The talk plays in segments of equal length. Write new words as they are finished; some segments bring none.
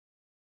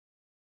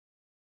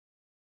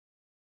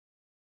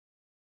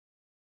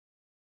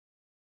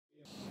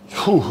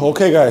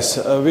Okay, guys,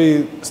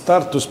 we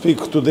start to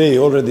speak today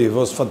already. It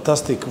was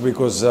fantastic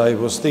because I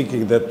was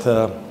thinking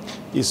that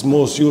it's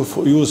most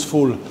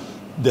useful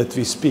that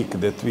we speak,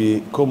 that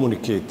we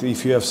communicate.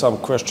 If you have some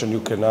question, you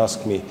can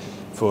ask me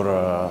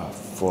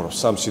for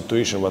some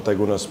situation what I'm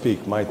gonna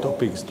speak. My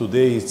topic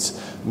today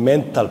is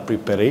mental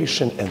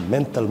preparation and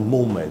mental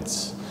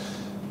moments.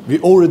 We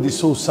already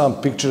saw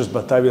some pictures,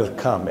 but I will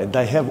come, and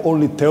I have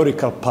only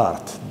theoretical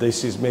part.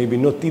 This is maybe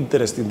not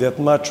interesting that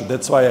much.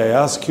 That's why I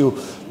ask you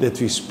that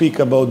we speak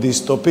about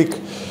this topic.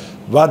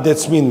 What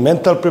that means,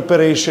 mental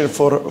preparation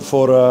for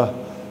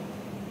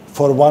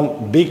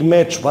one big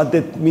match. What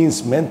that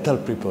means, mental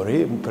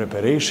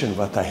preparation.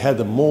 What I had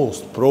the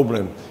most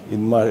problem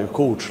in my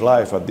coach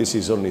life, and this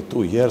is only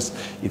 2 years.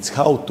 It's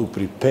how to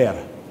prepare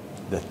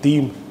the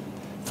team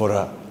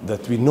for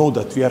that we know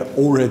that we are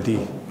already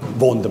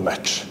won the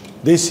match.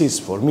 This is,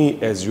 for me,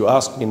 as you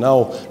ask me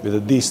now,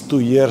 with these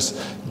 2 years,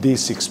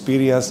 this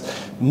experience,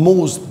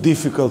 most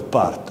difficult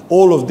part.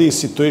 All of these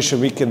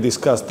situations we can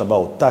discuss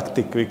about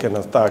tactic, we can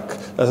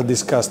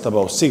discuss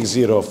about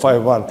 6-0,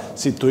 5-1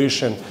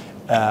 situation,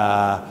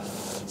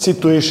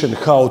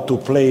 how to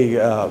play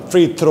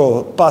free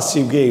throw,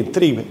 passive game,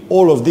 three.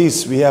 All of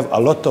this, we have a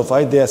lot of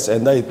ideas,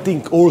 and I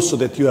think also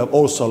that you have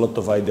also a lot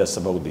of ideas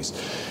about this.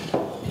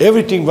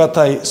 Everything what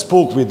I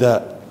spoke with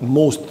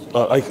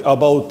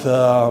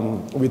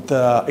with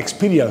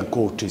experienced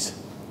coaches,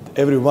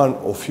 every one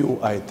of you,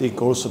 I think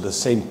also the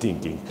same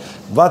thinking.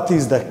 What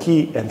is the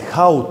key and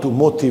how to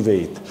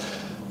motivate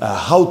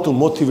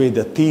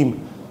the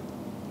team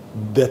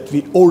that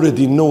we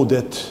already know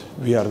that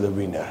we are the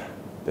winner,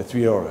 that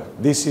we are.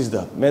 This is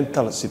the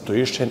mental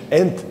situation,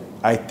 and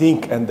I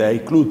think, and I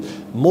include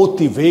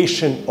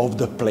motivation of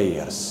the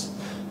players.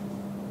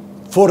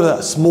 For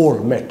the small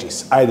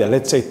matches, either,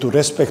 let's say, to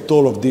respect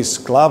all of these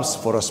clubs,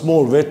 for a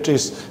small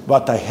matches,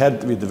 what I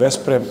had with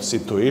Vesprem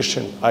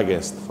situation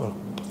against,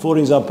 for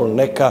example,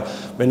 Neka,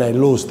 when I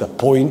lost the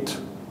point.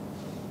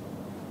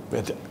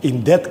 But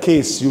in that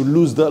case, you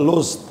lose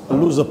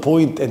a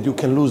point and you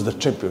can lose the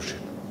championship.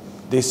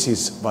 This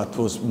is what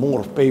was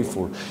more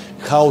painful.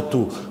 How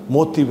to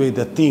motivate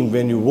the team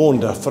when you won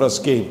the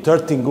first game,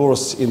 13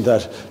 goals in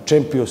the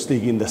Champions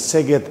League in the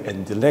Szeged,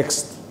 and the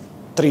next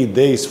 3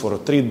 days, for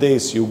 3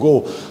 days, you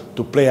go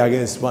to play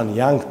against one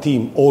young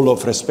team, all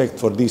of respect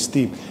for this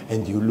team,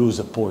 and you lose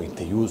a point.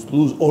 You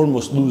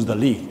almost lose the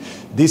league.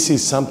 This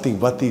is something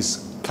what is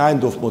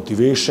kind of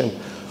motivation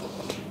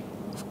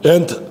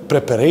and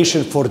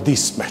preparation for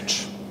this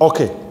match.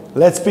 Okay,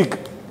 let's speak.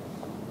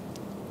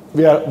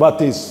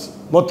 What is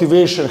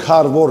motivation,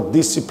 hard work,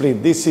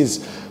 discipline. This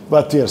is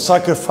what we are,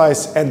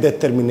 sacrifice and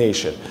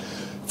determination.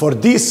 For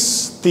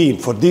this team,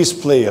 for these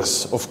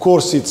players, of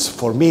course, it's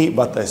for me,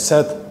 but I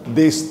said,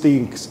 these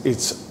things,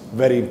 it's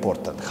very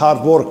important.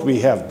 Hard work we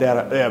have,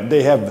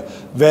 they have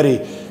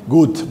very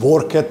good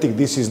work ethic,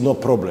 this is no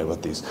problem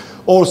with this.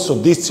 Also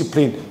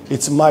discipline,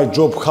 it's my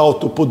job how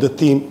to put the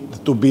team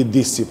to be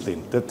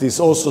disciplined. That is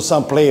also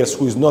some players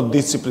who is not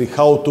disciplined,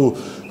 how to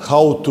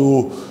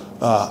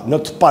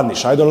not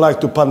punish. I don't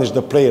like to punish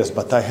the players,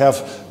 but I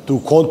have to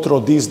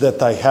control this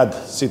that I had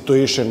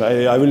situation.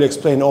 I will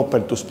explain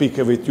open to speak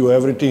with you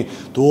everything,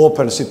 to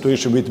open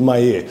situation with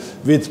Maye,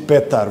 with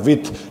Petar,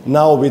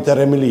 now with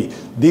Remili.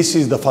 This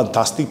is the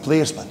fantastic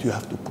players, but you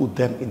have to put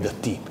them in the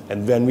team.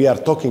 And when we are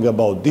talking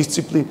about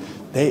discipline,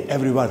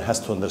 everyone has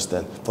to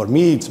understand. For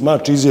me, it's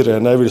much easier,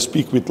 and I will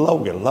speak with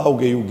Lauge.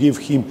 Lauge, you give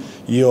him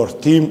your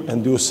team,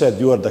 and you said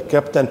you are the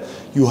captain.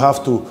 You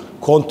have to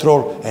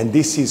control, and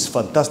this is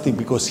fantastic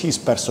because his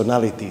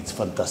personality is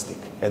fantastic.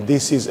 And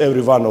this is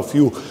every one of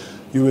you.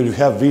 You will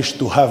have wish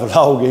to have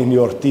Lauge in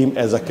your team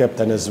as a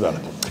captain as well.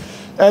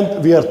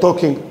 And we are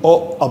talking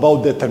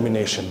about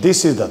determination.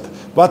 This is that.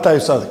 What I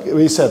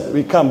said,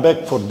 we come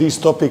back for this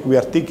topic. We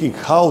are thinking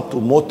how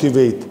to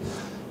motivate,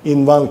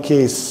 in one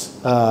case,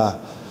 the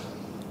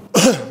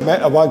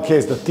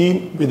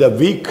team with a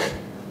weak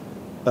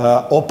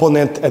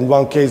opponent, and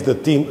one case the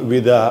team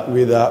with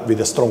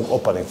a strong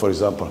opponent, for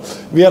example.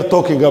 We are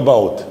talking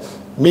about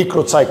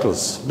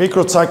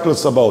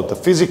microcycles about the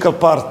physical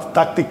part,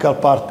 tactical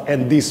part,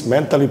 and this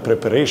mentally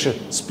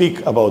preparation.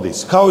 Speak about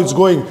this, how it's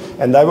going,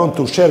 and I want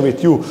to share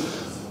with you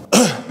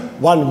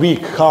 1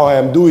 week how I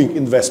am doing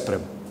in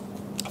Vesprem.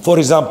 For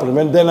example,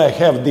 then I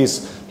have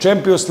this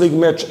Champions League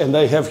match, and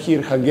I have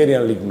here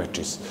Hungarian League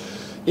matches.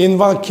 In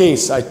one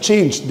case, I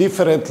changed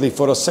differently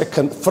for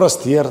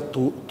first year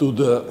to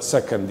the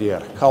second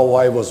year, how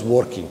I was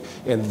working,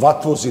 and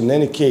what was in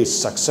any case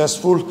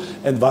successful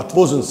and what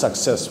wasn't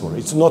successful.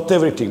 It's not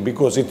everything,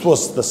 because it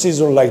was the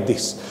season like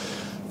this.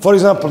 For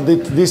example,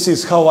 this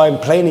is how I'm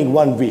planning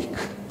 1 week.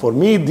 For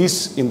me,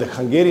 this in the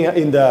Hungarian,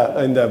 in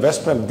the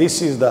Vesprem,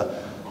 this is the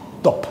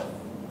top.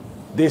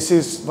 This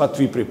is what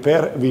we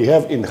prepare. We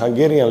have in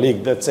Hungarian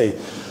League, let's say,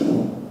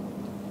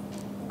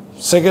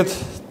 Szeged,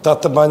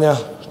 Tatabánya,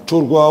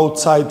 Turgo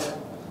outside,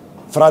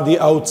 Fradi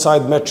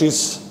outside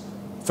matches,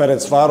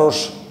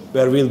 Ferencváros,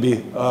 where will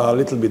be a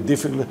little bit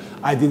difficult.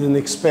 I didn't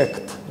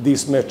expect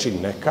this match in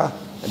Neka.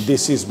 And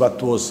this is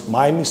what was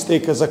my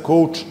mistake as a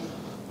coach,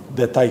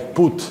 that I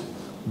put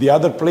the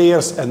other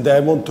players, and I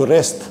want to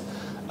rest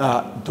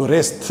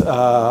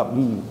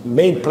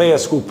main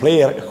players who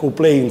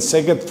play in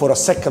second for a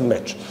second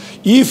match.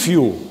 If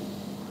you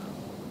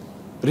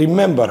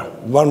remember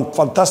one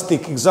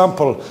fantastic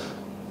example,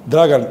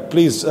 Dragan,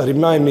 please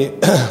remind me,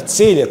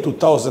 Celje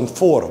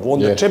 2004 won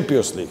the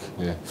Champions League.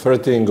 Yeah,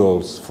 13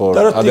 goals for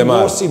 13 Ademar.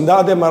 goals in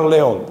Ademar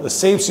Leon. The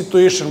same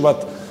situation,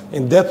 but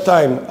in that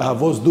time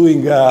was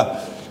doing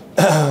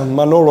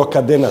Manolo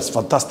Cadenas,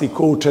 fantastic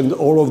coach, and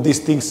all of these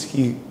things.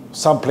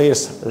 Some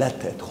players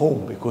left at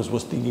home because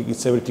was thinking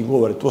it's everything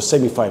over. It was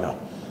semi-final.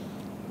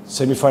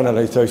 Semi-final,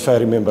 if I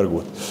remember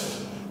good.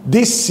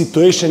 This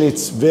situation,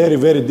 it's very,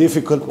 very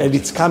difficult, and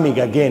it's coming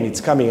again,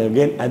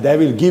 and I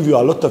will give you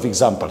a lot of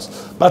examples.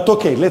 But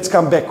okay, let's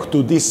come back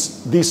to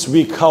this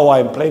week, how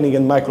I'm planning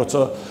in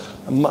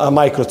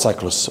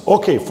microcycles.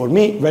 Okay, for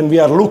me, when we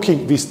are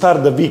looking, we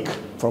start the week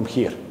from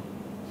here.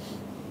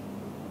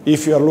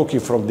 If you are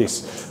looking from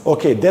this.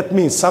 Okay, that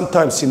means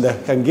sometimes in the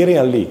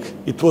Hungarian league,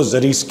 it was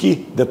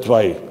risky. That's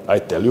why I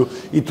tell you,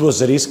 it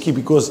was risky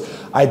because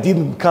I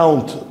didn't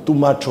count too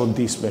much on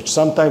this match.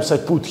 Sometimes I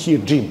put here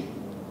gym.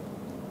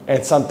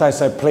 And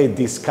sometimes I play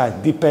this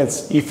kind.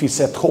 Depends if it's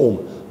at home.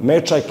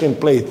 Match I can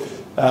play,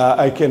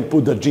 I can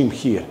put the gym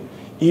here.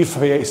 If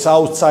it's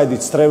outside,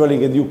 it's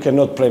traveling and you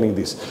cannot planning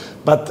this.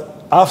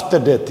 But after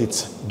that,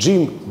 it's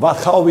gym.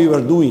 But how we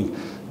were doing?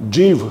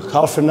 Gym,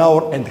 half an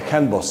hour, and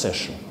handball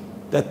session.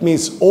 That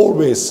means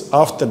always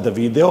after the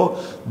video,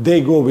 they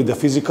go with the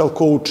physical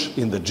coach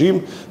in the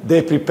gym,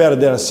 they prepare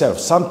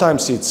themselves.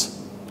 Sometimes it's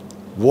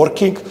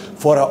working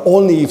for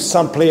only if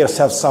some players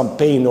have some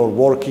pain or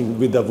working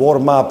with the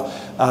warm-up,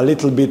 a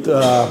little bit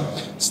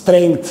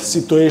strength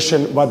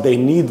situation, what they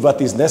need, what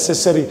is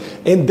necessary,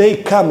 and they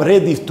come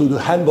ready to the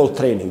handball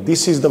training.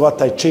 This is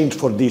what I changed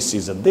for this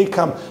season. They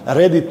come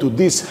ready to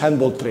this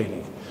handball training.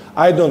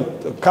 I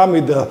don't come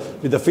with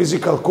the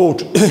physical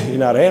coach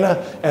in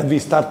arena and we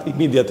start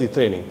immediately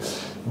training.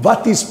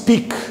 What is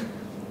peak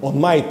on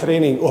my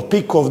training or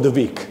peak of the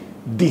week?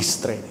 This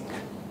training.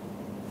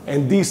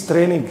 And this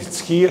training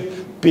is here,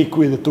 peak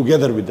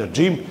together with the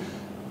gym,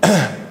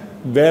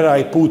 where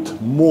I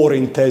put more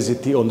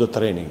intensity on the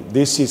training.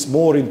 This is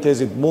more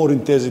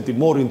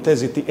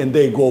intensity, and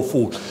they go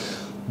full.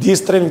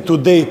 This training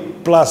today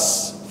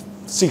plus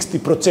 60%,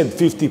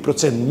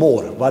 50%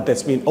 more. What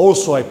that means?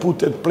 Also, I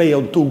put and play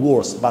on 2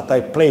 goals, but I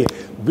play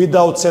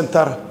without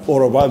center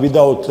or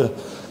without,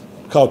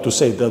 how to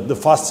say, the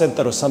fast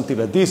center or something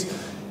like this.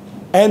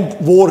 And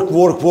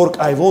work.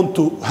 I want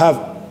to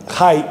have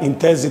high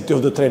intensity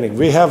of the training.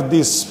 We have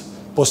this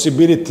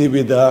possibility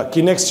with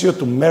Kinexio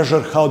to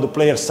measure how the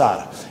players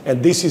are.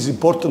 And this is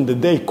important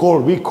that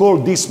we call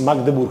this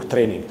Magdeburg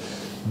training.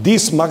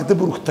 This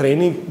Magdeburg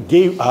training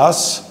gave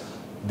us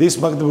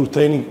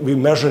we're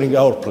measuring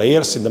our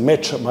players in the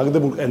match of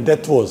Magdeburg, and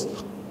that was,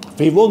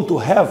 we want to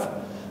have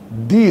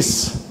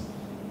this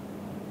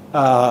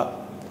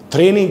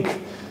training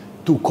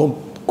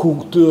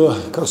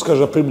kako se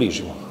kaže,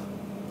 približimo.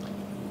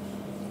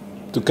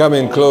 To come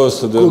in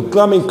close to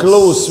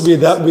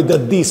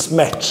this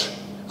match.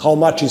 How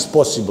much is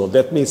possible?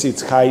 That means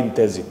it's high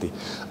intensity.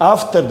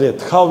 After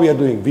that, how we are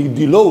doing? We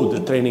deload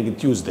the training on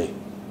Tuesday.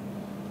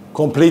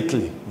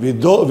 Completely. We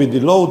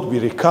deload, we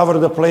recover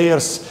the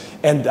players,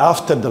 and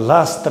after the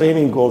last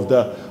training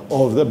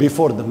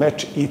before the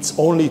match, it's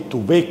only to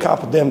wake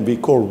up them. We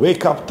call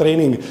wake up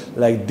training.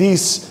 Like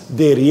this,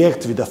 they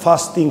react with the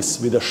fast things,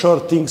 with the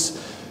short things,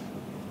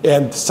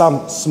 and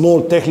some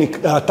small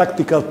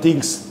tactical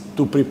things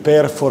to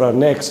prepare for our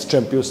next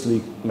Champions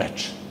League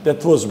match.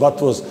 That was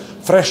what was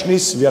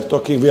freshness. We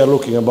are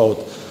looking about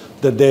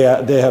that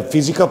they have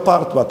physical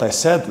part, what I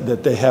said,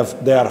 that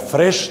they are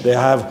fresh, they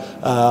have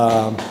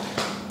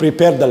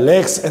prepared the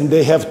legs, and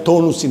they have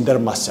tonus in their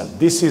muscle.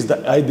 This is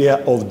the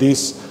idea of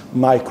this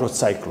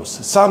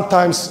microcyclus.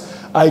 Sometimes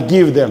I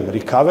give them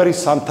recovery,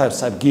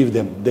 sometimes I give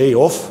them day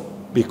off,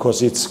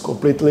 because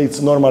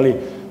it's normally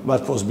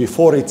what was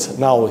before,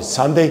 now it's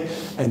Sunday,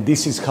 and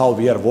this is how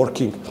we are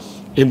working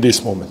in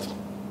this moment.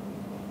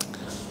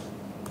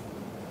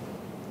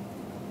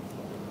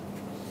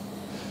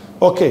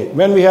 Okay,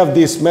 when we have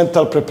this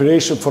mental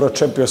preparation for a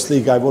Champions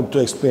League, I want to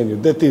explain you.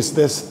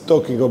 That's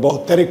talking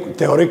about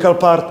theoretical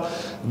part,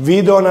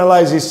 video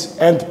analysis,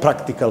 and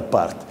practical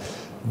part.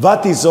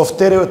 What is of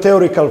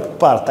theoretical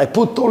part? I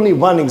put only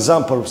one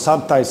example.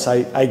 Sometimes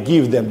I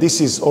give them.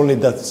 This is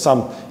only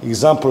some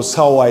examples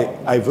how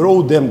I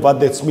wrote them, what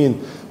that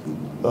means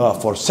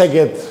for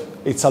Szeged.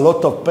 It's a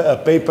lot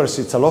of papers.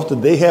 It's a lot.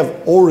 They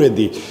have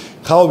already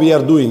how we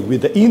are doing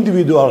with the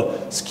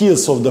individual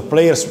skills of the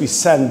players. We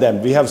send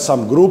them. We have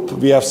some group.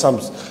 We have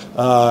some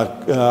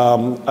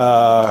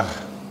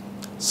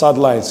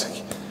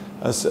sidelines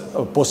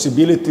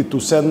possibility to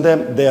send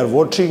them. They are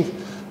watching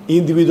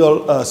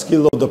individual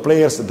skill of the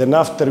players. Then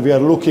after we are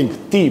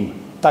looking team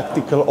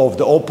tactical of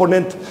the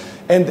opponent,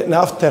 and then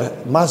after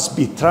must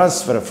be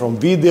transfer from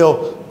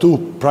video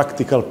to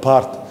practical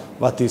part.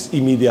 What is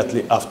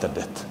immediately after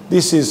that?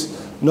 This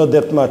is not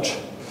that much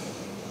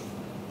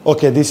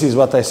Okay, this is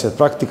what I said,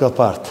 practical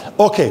part.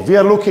 Okay, we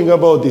are looking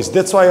about this.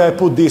 That's why I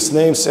put these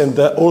names, and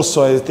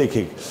also I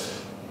taking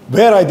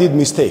where I did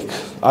mistake.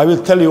 I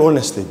will tell you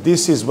honestly,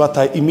 this is what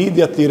I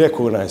immediately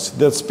recognize.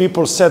 That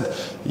people said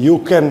you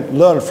can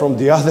learn from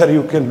the other,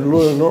 you can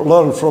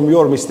learn from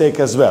your mistake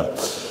as well.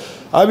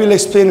 I will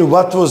explain you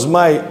what was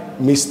my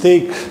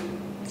mistake,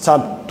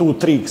 some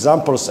 2-3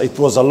 examples. It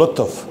was a lot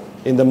of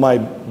in my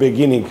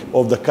beginning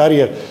of the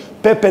career.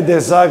 PPD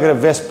Zagreb,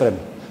 Vesprem.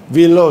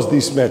 We lost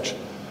this match.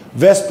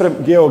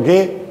 Vesprem, GOG,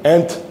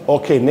 and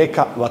okay,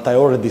 Neka, what I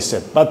already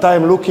said. But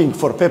I'm looking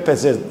for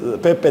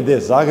PPD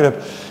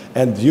Zagreb,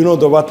 and you know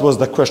what was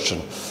the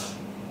question?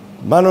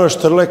 Manuel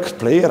Štrlek,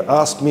 player,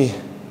 asked me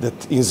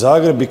that in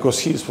Zagreb, because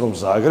he's from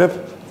Zagreb,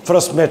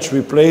 first match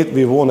we played,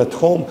 we won at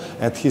home,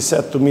 and he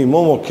said to me,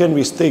 Momo, can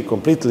we stay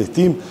completely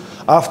team?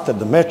 After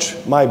the match,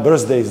 my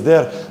birthday is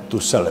there to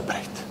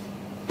celebrate.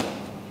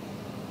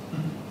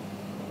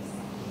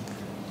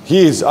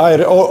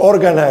 I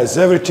organize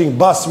everything,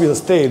 bus will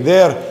stay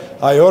there,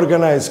 I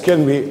organize,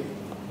 can we?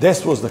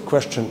 This was the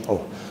question.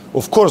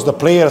 Of course, the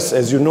players,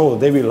 as you know,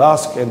 they will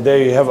ask, and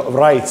they have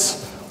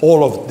rights,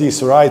 all of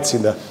these rights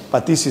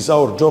but this is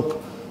our job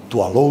to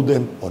allow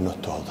them or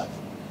not to allow them.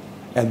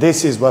 And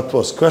this is what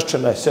was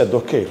question. I said,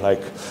 okay,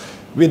 like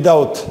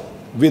without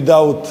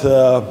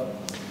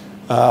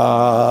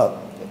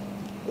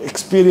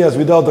experience,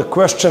 without the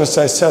questions,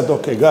 I said,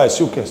 okay, guys,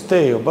 you can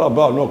stay, blah,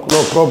 blah, no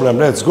problem,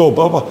 let's go,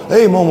 blah, blah.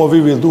 Hey, Momo, we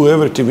will do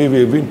everything, we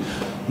will win.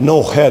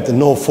 No head,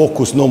 no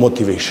focus, no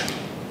motivation.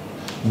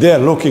 They are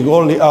looking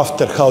only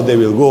after how they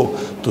will go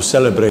to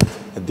celebrate.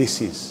 And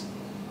this is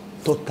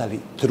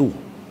totally true.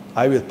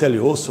 I will tell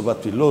you also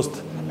what we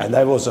lost. And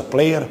I was a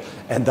player,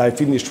 and I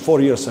finished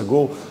 4 years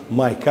ago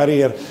my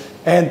career.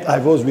 And I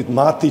was with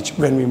Matic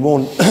when we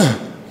won,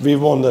 we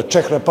won the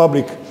Czech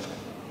Republic,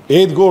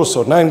 8 goals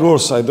or 9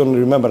 goals, I don't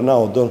remember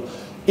now,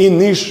 in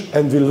Niš,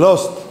 and we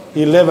lost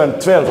 11,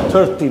 12,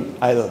 13.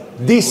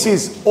 This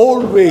is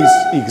always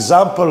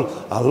example,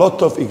 a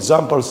lot of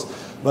examples,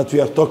 what we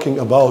are talking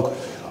about.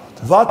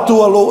 What to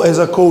allow as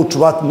a coach,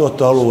 what not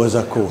to allow as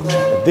a coach.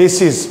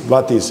 This is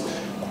what is.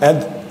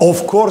 And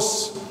of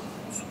course,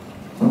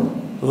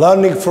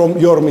 learning from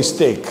your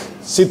mistake.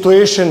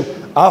 Situation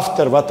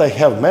after what I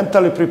have,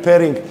 mentally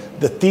preparing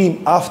the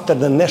team after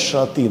the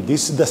national team.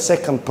 This is the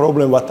second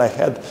problem what I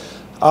had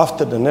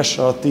after the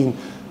national team.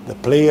 The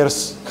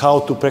players, how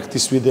to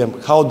practice with them,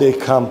 how they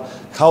come,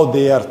 how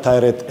they are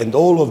tired, and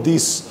all of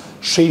this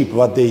shape,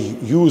 what they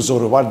use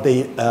or what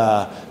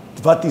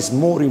is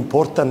more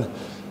important,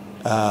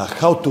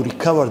 how to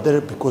recover there,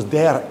 because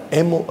they are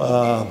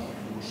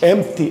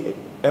empty,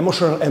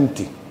 emotional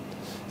empty.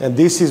 And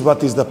this is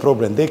what is the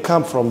problem. They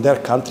come from their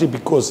country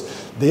because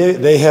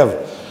they have,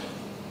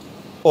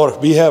 or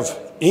we have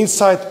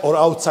inside or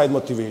outside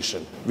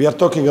motivation. We are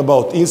talking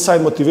about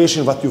inside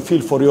motivation, what you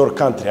feel for your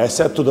country. I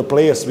said to the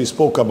players, we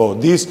spoke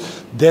about this,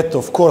 that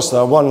of course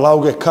one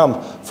Lauge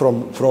come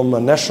from a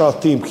national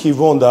team, he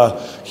won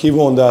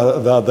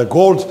the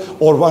gold,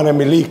 or one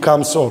Emily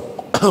comes or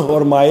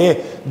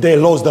Mae, they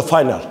lost the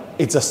final.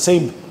 It's the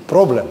same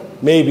problem.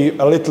 Maybe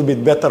a little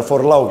bit better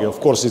for Lauge, of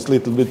course it's a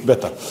little bit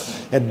better.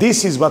 And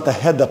this is what I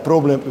had the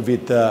problem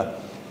with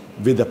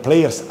the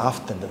players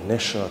after the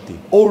national team.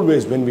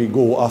 Always when we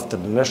go after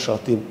the national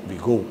team, we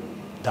go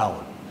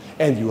down.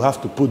 And you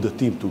have to put the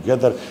team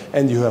together,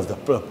 and you have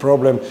the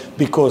problem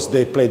because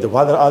they play the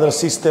other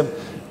system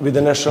with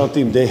the national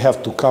team. They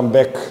have to come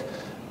back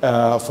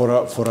for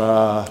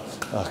a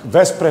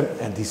Vesprem,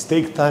 and this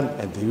take time,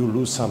 and you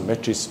lose some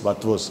matches.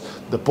 What was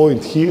the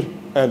point here?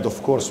 And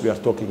of course, we are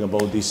talking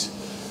about this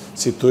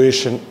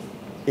situation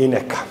in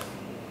ECA.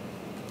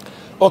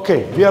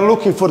 Okay, we are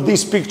looking for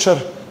this picture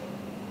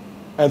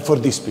and for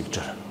this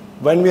picture.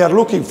 When we are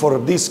looking for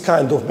this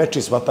kind of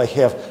matches, what I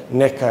have,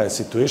 NECA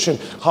situation,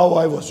 how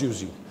I was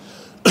using,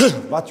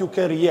 what you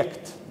can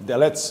react.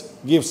 Let's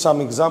give some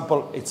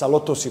example. It's a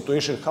lot of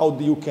situation. How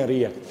you can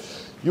react?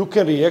 You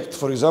can react,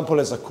 for example,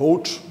 as a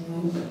coach,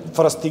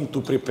 first thing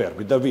to prepare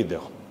with the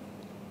video,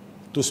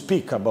 to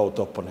speak about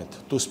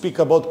opponent, to speak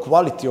about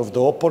quality of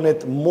the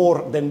opponent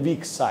more than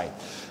weak side.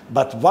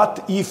 But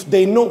what if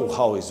they know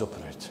how is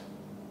opponent?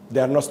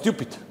 They are not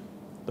stupid.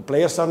 The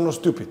players are not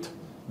stupid.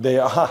 They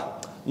are,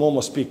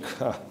 Momo speak,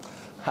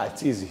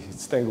 it's easy,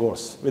 it's 10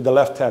 goals. With the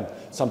left hand,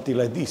 something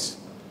like this.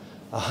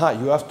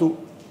 You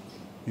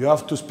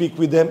have to speak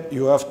with them,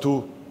 you have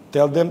to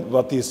tell them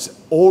what is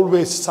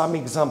always some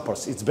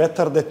examples. It's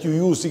better that you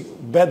use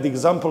bad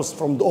examples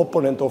from the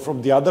opponent or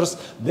from the others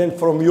than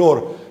from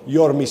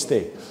your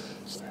mistake.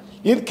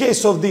 In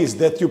case of this,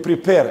 that you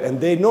prepare and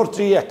they not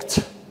react,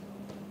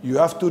 you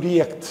have to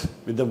react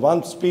with the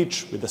one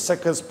speech, with the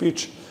second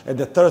speech, and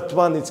the third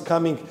one is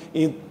coming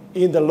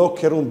in the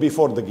locker room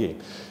before the game.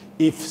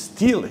 If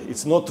still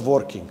it's not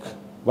working,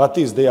 what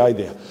is the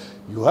idea?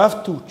 You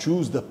have to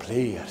choose the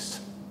players.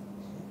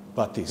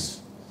 What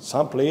is?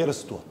 Some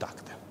players to attack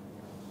them.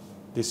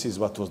 This is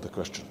what was the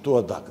question, to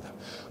attack them.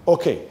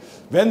 Okay,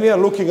 when we are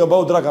looking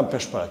about Dragan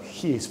Pešpalek,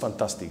 he is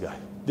fantastic guy.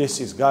 This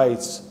is guy,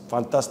 it's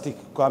fantastic,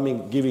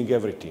 coming, giving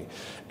everything.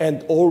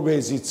 And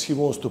always he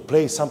wants to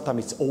play,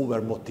 sometimes it's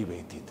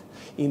over-motivated.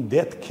 In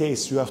that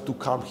case, you have to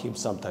calm him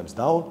sometimes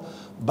down.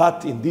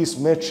 But in this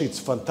match, it's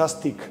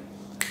fantastic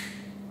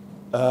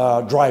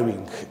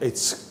driving.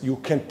 You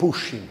can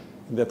push him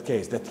in that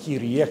case, that he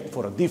react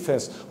for a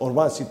defense on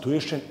one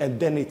situation, and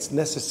then it's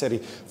necessary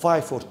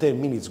 5 or 10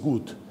 minutes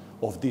good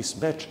of this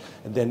match,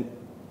 and then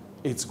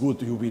it's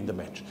good you win the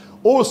match.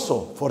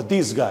 Also, for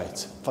these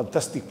guys,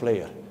 fantastic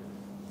player.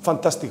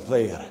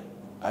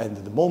 And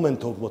the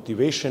moment of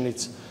motivation,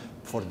 it's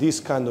for this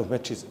kind of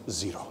matches,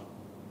 0.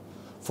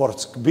 For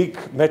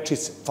big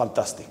matches,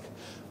 fantastic.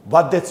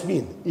 What that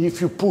means? If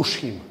you push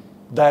him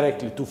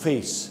directly to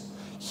face,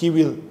 he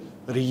will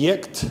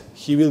react,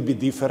 he will be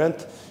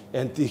different,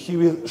 and he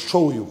will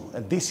show you.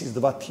 And this is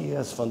what he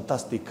has,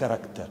 fantastic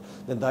character.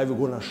 And I'm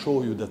going to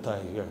show you that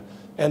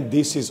and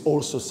this is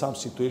also some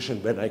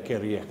situation when I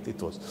can react.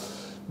 It was.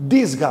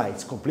 This guy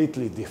is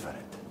completely different.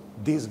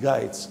 This guy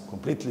is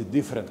completely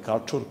different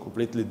culture,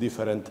 completely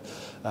different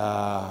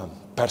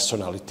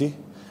personality.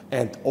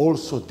 And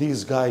also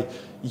this guy,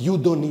 you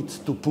don't need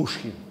to push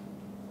him.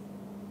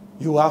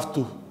 You have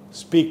to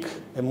speak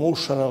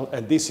emotional,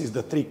 and this is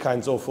the 3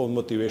 kinds of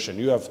motivation.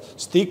 You have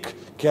stick,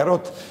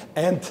 carrot,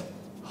 and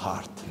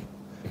heart.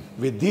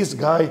 With this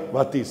guy,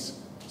 what is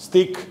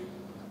stick,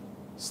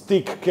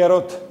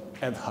 carrot,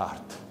 and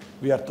heart?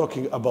 We are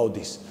talking about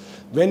this.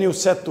 When you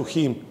said to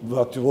him,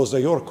 what was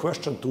your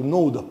question, to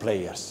know the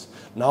players.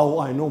 Now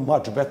I know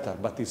much better,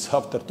 but it's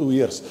after 2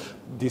 years.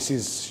 This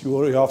is,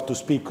 you have to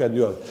speak,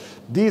 and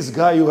this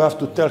guy, you have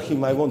to tell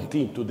him, I want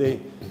team today,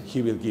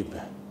 he will give me.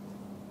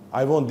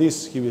 I want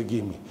this, he will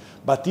give me.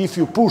 But if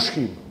you push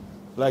him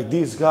like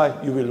this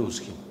guy, you will lose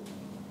him.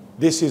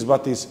 This is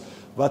what is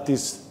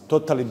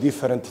totally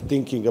different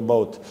thinking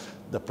about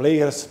the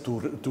players,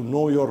 to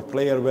know your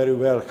player very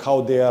well,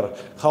 how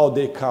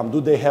they come,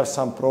 do they have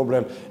some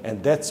problem,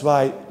 and that's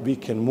why we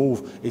can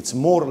move. It's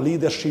more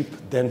leadership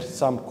than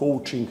some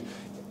coaching,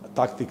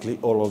 tactically,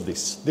 all of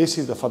this. This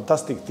is a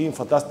fantastic team,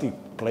 fantastic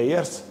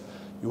players.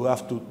 You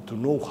have to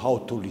know how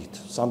to lead.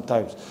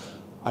 Sometimes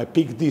I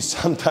pick this,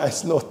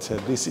 sometimes not.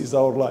 This is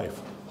our life.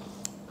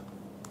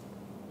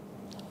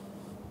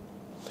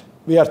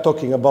 We are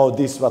talking about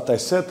this, what I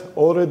said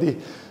already.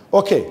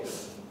 Okay,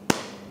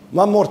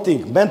 one more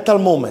thing, mental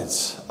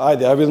moments. I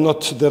will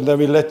not, then I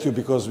will let you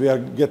because we are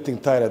getting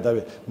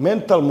tired.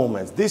 Mental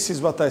moments, this is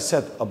what I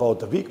said about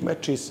the weak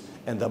matches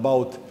and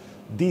about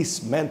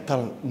these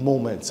mental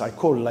moments. I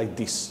call it like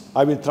this.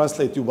 I will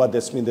translate you what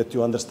that means, that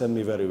you understand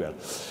me very well.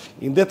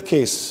 In that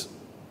case,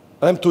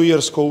 I'm 2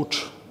 years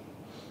coach,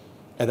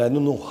 and I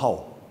don't know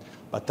how,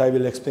 but I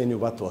will explain you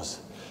what was.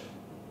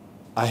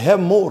 I have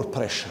more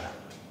pressure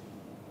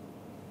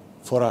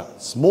for a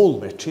small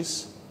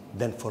matches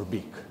than for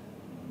big.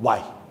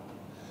 Why?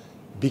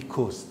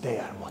 Because they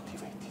are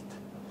motivated.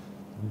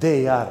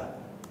 They are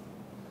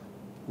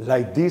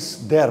like this,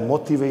 they are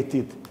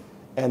motivated,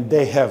 and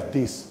they have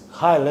these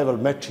high-level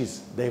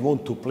matches they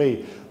want to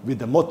play with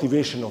the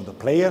motivation of the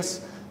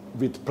players,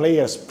 with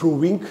players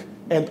proving,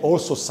 and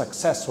also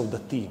success of the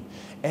team.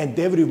 And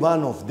every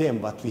one of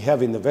them, what we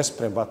have in the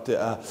Veszprém, what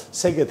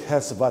Szeged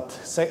has, what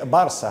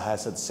Barca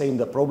has, the same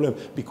the problem,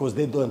 because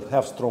they don't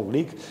have strong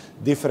league.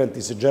 Different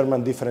is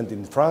German, different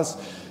in France.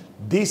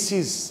 This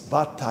is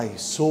what I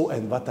saw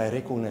and what I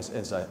recognize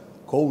as a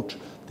coach,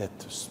 that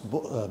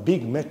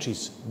big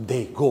matches,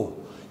 they go.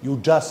 You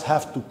just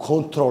have to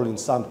control in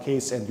some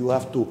case, and you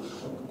have to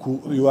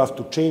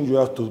change, you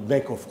have to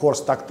make, of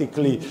course,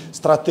 tactically,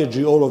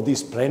 strategy, all of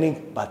this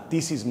planning, but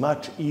this is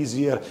much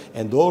easier,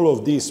 and all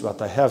of this,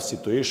 what I have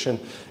situation,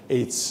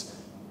 it's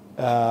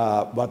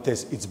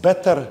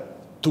better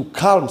to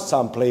calm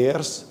some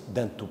players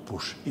than to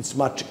push. It's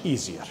much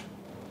easier.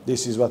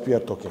 This is what we are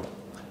talking about.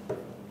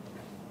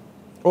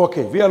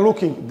 Okay, we are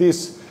looking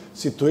this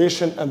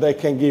situation, and I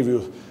can give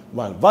you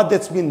one. What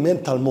that means,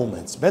 mental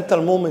moments.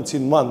 Mental moments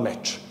in one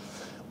match.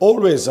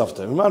 Always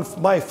after. In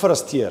my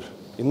first year,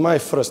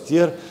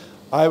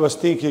 I was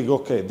thinking,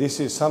 okay, this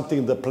is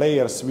something the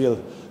players will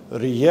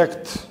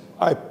react.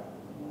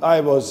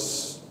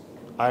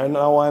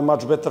 Now I'm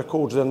much better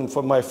coach than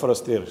for my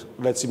first year.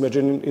 Let's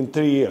imagine in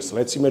 3 years.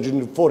 Let's imagine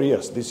in 4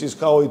 years. This is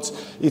how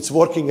it's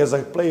working as a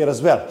player as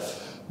well.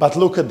 But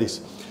look at this.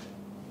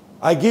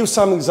 I give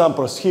some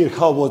examples here.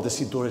 How was the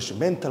situation?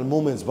 Mental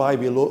moments, why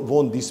we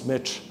won this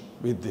match.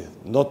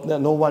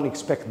 No one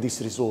expect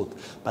this result,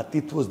 but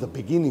it was the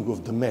beginning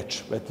of the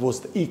match. It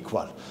was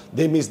equal.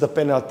 They missed the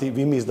penalty,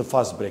 we missed the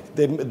fast break.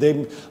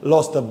 They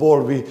lost the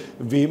ball,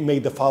 we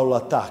made the foul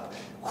attack.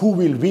 Who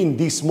will win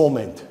this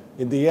moment?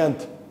 In the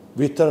end,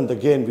 we turned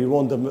again, we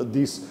won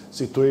this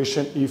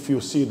situation. If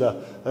you see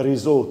the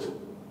result,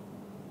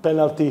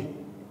 penalty,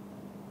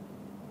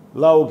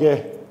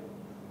 Lauge,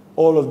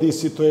 all of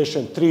this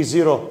situation,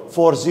 3-0,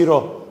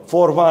 4-0,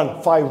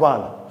 4-1,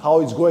 5-1. How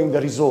it's going the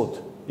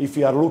result? If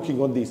you are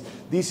looking on this,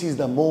 This is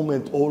the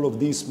moment, all of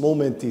this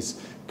moment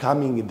is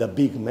coming in the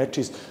big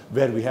matches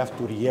where we have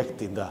to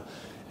react in the...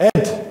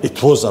 And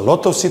it was a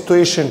lot of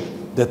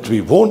situation that we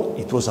won,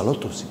 it was a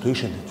lot of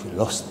situation that we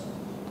lost.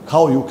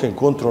 How you can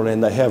control,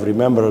 and I have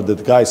remembered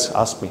that guys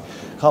asked me,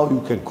 how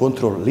you can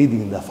control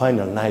leading the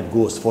final 9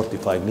 goals,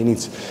 45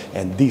 minutes,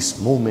 and this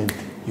moment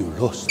you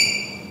lost.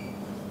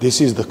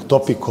 This is the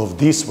topic of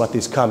this, what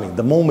is coming.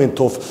 The moment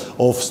of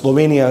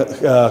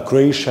Slovenia,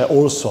 Croatia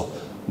also,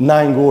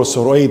 9 goals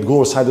or 8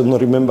 goals, I don't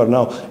remember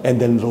now,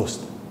 and then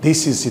lost.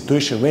 This is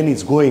situation when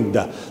it's going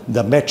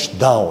the match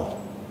down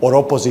or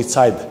opposite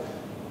side,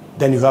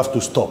 then you have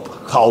to stop.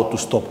 How to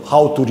stop,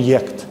 how to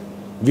react.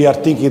 We are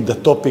thinking the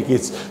topic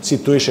is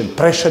situation.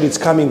 Pressure is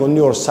coming on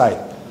your side.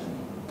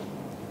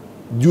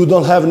 You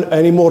don't have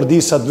any more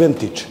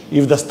disadvantage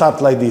if the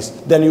start like this.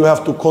 Then you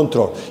have to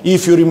control.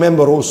 If you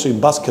remember also in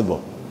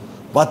basketball,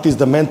 what is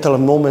the mental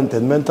moment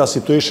and mental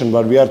situation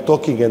where we are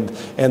talking, and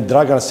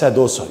Dragan said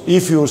also,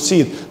 if you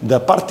see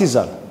the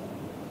Partizan,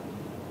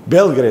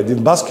 Belgrade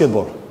in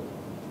basketball,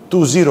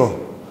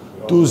 2-0.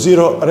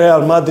 2-0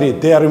 Real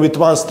Madrid, they are with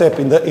 1 step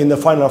in the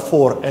final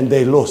 4 and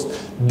they lost.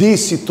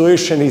 This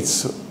situation,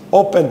 it's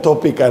open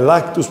topic. I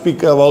like to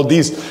speak about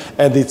this,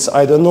 and it's,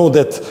 I don't know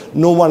that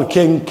no one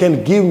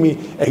can give me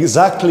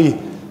exactly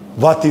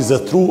what is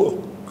the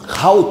true,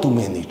 how to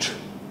manage.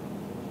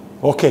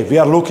 Okay, we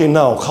are looking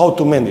now how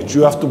to manage.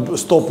 You have to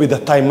stop with the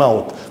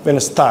timeout when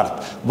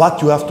start. What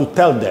you have to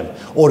tell them,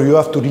 or you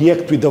have to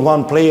react with the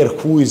one player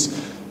who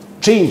is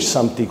change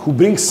something, who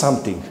brings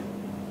something.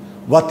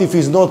 What if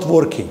it's not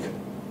working?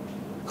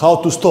 How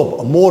to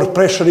stop? More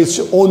pressure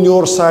is on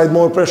your side,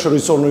 more pressure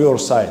is on your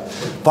side.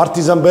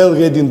 Partizan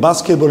Belgrade in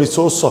basketball is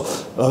also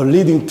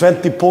leading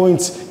 20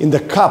 points in the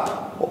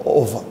cup,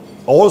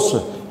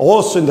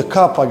 also in the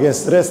cup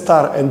against Red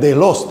Star, and they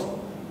lost.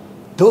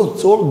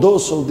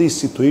 Those of this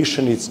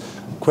situation, it's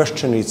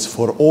question is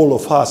for all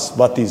of us,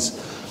 what is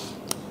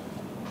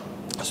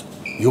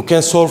you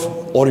can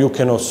solve or you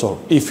cannot solve.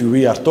 If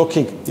we are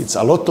talking, it's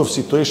a lot of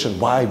situation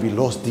why we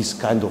lost this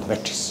kind of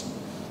matches.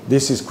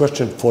 This is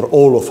question for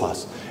all of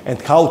us, and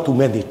how to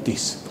manage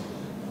this.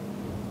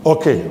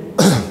 Okay.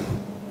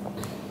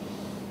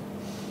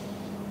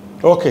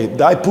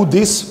 Okay, I put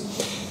this.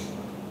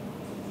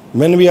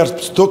 When we are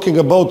talking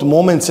about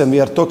moments and we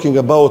are talking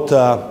about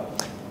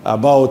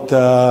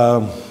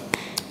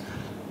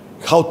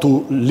how to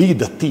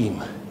lead a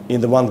team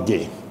in the one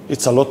game,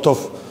 it's a lot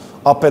of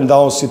up and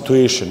down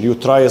situation. You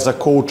try as a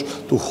coach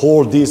to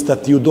hold this,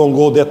 that you don't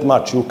go that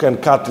much. You can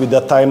cut with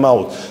the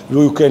timeout.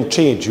 You can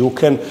change. You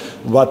can,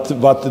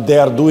 what they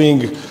are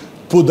doing,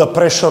 put the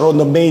pressure on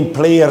the main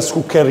players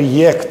who can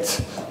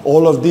react.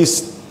 All of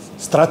this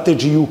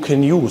strategy you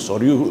can use,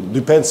 or you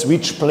depends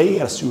which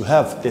players you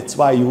have. That's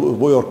why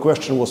your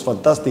question was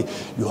fantastic.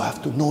 You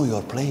have to know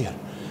your player,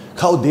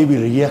 how they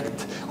will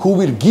react, who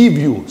will give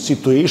you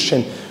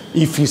situation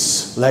if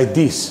it's like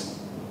this.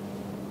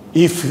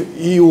 If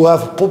you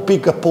have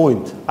pick a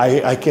point,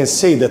 I can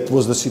say that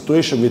was the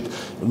situation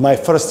with my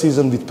first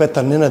season with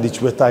Petar Nenadic,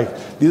 but I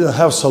didn't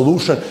have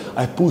solution.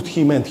 I put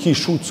him and he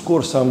should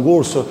score some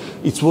goals, so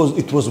it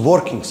was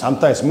working.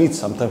 Sometimes miss,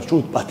 sometimes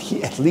shoot, but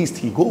at least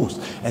he goes.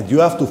 And you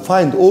have to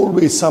find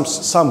always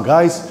some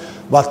guys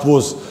what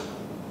was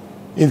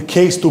in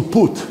case to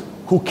put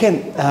who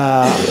can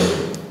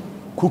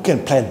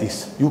plan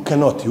this. You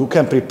cannot. You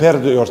can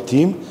prepare your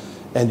team,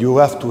 and you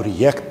have to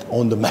react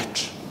on the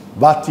match.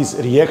 What is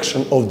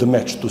reaction of the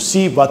match, to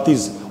see what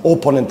is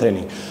opponent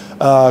training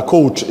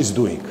coach is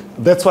doing.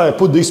 That's why I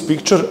put this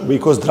picture,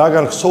 because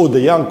Dragan saw the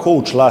young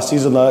coach last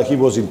season. He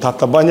was in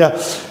Tatabanya,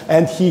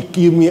 and he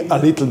gave me a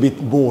little bit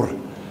more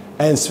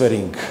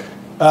answering,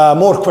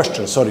 more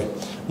questions, sorry.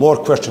 More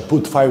question,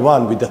 put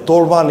 5-1 with the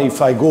tall one. If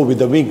I go with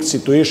the wing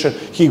situation,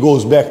 he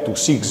goes back to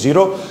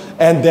 6-0.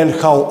 And then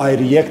how I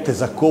react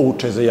as a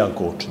coach, as a young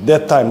coach.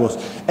 That time was,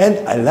 and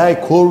I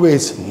like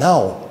always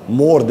now,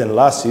 more than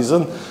last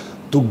season,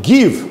 to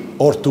give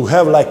or to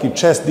have like in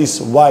chess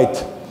this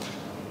white,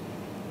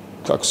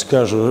 kako se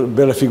kažu,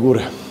 bele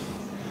figure,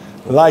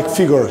 like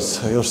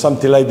figures or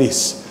something like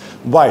this,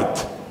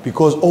 white.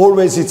 Because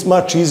always it's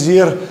much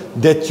easier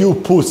that you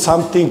put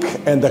something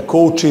and the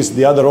coach is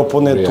the other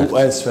opponent to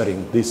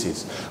answering. This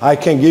is. I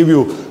can give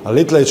you a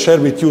little, share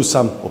with you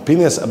some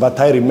opinions, but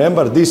I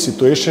remember this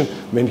situation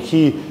when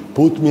he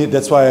put me,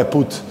 that's why I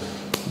put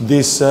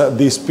this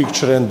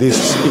picture and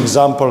this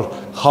example,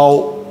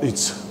 how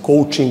it's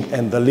coaching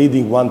and the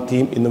leading one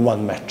team in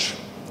one match.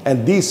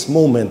 And this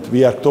moment,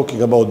 we are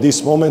talking about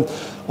this moment,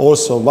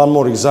 also one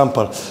more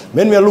example.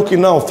 When we are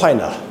looking now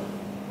final,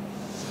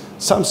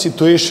 some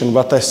situation,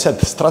 what I said,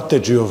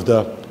 strategy of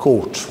the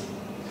coach.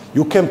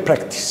 You can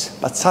practice,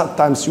 but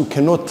sometimes you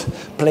cannot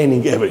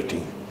planning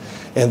everything.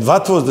 And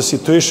what was the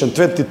situation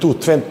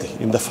 22-20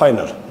 in the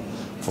final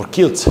for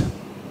Kielce?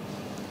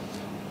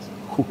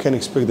 Who can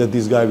expect that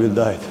this guy will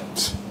die?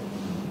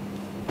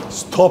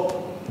 Stop,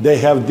 they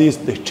have this,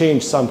 they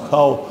change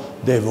somehow,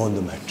 they won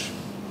the match.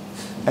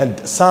 And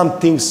some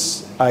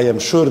things I am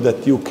sure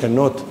that you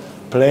cannot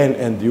plan,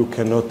 and you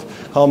cannot.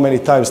 How many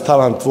times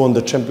Talent won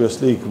the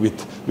Champions League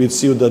with with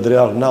Ciudad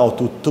Real now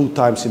to 2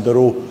 times in the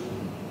row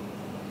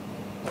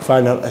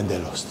final, and they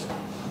lost.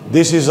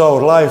 This is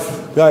our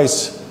life,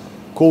 guys,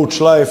 coach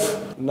life.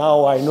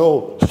 Now I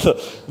know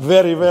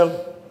very well.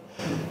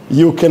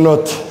 You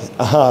cannot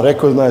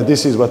recognize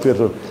this is what we're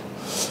doing.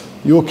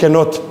 You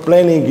cannot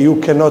planning,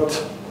 you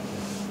cannot,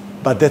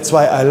 but that's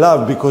why I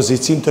love, because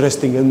it's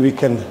interesting and we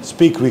can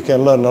speak, we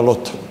can learn a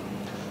lot.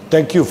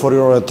 Thank you for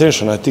your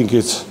attention. I think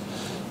it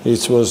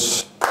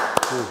was.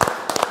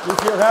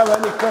 If you have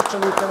any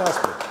question, you can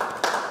ask me.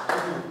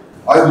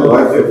 I have a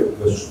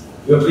question.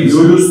 Yeah, please.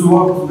 You used to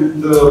work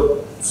with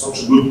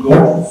such good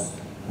coaches,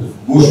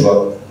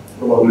 Gužva.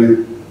 Probably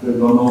they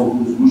don't know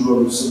who's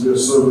Gužva, we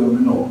Serbian,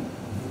 we know.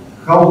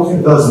 How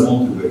he does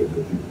motivate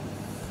the team?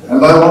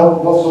 And I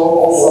want to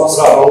also ask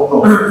about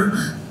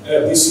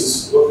This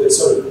is, okay,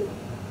 sorry.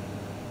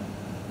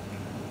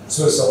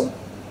 Sorry.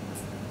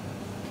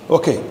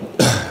 Okay,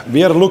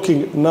 we are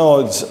looking now,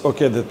 it's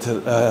okay,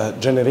 that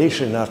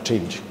generation are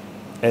changing.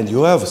 And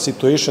you have a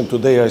situation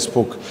today, I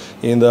spoke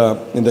in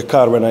the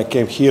car when I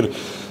came here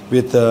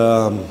with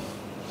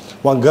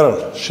one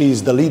girl. She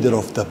is the leader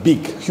of the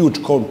big,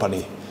 huge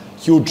company,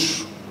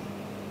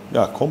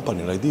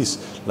 company like this,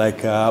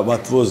 like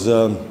what was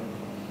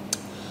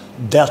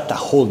Delta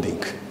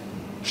Holding.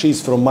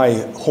 She's from my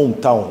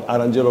hometown,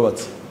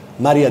 Aranđelovac,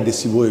 Marija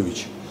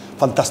Desivojević,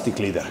 fantastic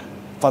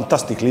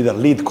leader,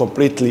 lead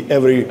completely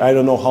I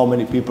don't know how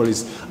many people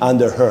is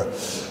under her.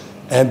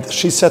 And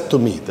she said to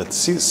me that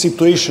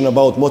situation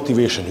about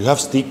motivation, you have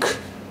stick,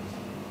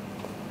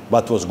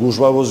 what was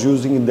Gužva was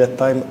using in that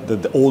time,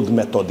 the old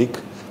methodic,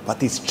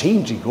 but it's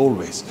changing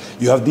always.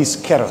 You have this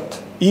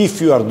carrot.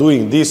 If you are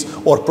doing this,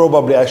 or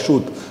probably I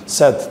should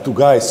said to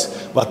guys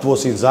what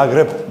was in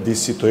Zagreb,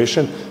 this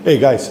situation, hey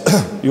guys,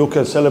 you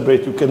can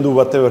celebrate, you can do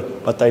whatever,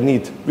 but I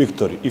need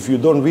victory. If you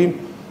don't win,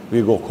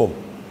 we go home.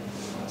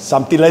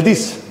 Something like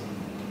this,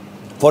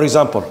 for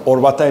example, or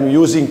what I'm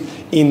using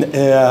in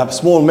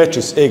small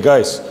matches. Hey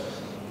guys,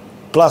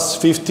 plus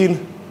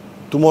 15,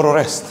 tomorrow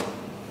rest.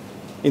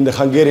 In the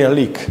Hungarian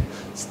league,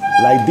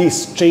 like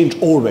this, change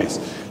always.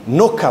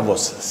 Noka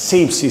was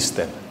same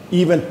system,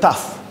 even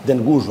tough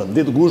than Gužva.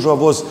 Gužva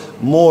was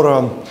more,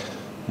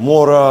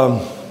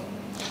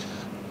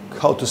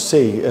 how to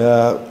say,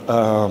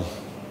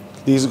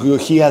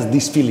 he has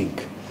this feeling.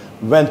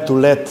 When to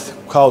let,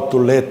 how to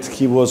let,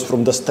 he was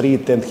from the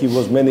street and he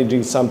was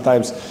managing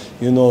sometimes,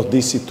 you know,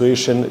 this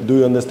situation. Do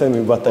you understand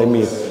me what I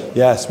mean?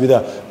 Yes, with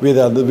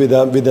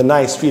a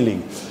nice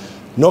feeling.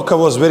 Noka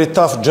was very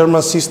tough,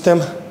 German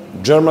system,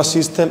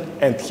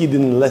 and he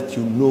didn't let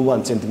you no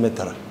 1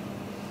 centimeter,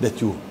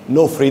 that you,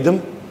 no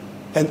freedom,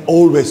 and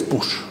always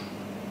push.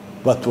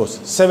 What was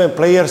 7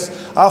 players,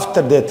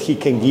 after that he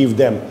can give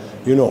them,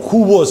 you know,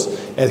 who was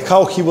and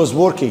how he was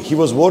working. He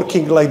was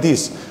working like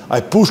this.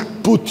 I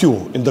put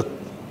you in the,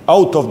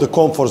 out of the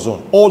comfort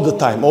zone all the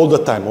time,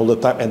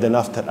 and then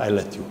after I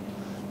let you.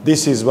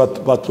 This is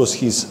what was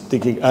his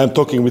thinking. I'm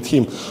talking with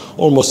him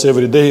almost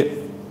every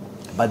day,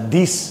 but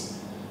this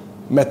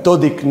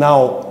methodic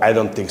now, I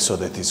don't think so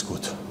that is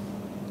good.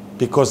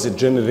 Because the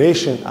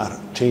generation are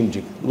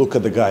changing. Look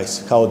at the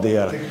guys, how they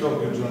are.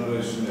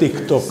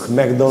 TikTok,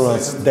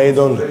 McDonald's, they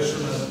don't.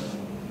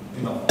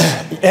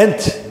 And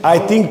I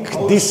think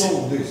this,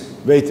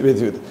 wait.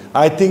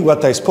 I think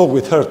what I spoke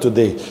with her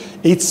today,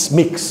 it's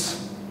mixed.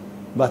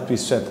 What we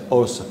said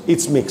also,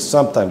 it's mixed.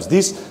 Sometimes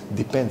this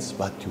depends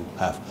what you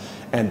have.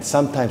 And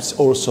sometimes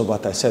also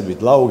what I said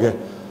with Lauge,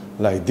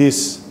 like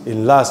this,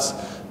 in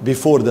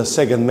before the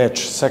second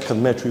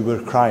match we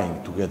were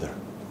crying together.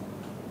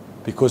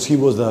 Because he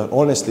was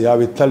honestly, I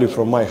will tell you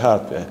from my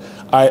heart,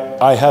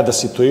 I had a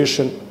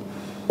situation,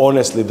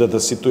 honestly, that the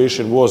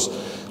situation was,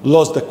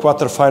 lost the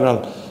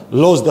quarterfinal,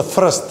 lost the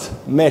first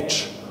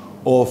match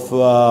of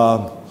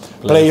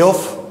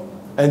playoff,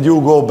 and you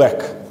go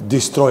back,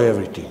 destroy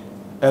everything.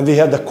 And we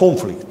had a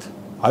conflict.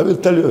 I will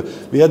tell you,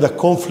 we had a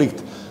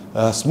conflict,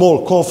 a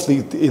small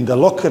conflict in the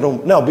locker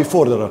room, no,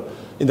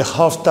 in the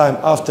halftime.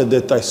 After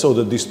that, I saw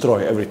the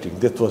destroy everything.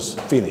 That was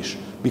finished.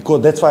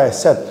 Because that's why I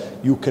said,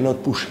 you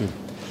cannot push him.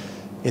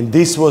 And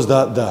this was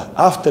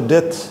after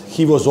that,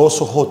 he was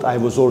also hot, I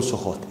was also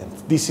hot. And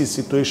this is a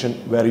situation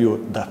where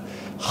the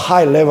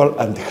high level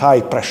and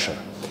high pressure.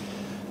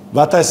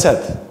 But I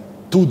said,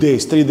 2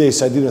 days, 3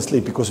 days, I didn't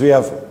sleep because we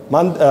have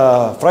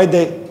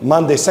Friday,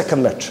 Monday,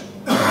 second match.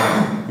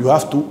 You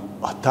have to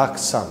attack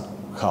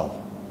somehow.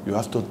 You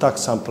have to attack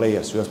some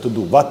players. You have to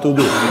do what to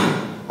do.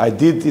 I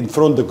did in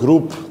front of the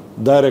group,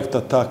 direct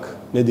attack,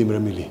 Nedim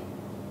Remili.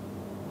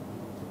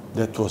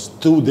 That was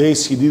 2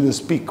 days he didn't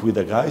speak with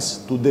the guys.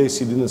 2 days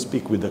he didn't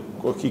speak with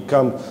he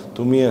come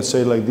to me and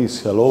say like this,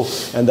 hello.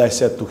 And I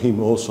said to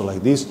him also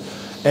like this.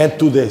 And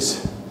 2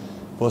 days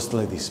was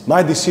like this.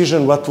 My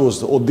decision, what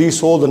was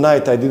all the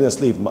night I didn't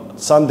sleep.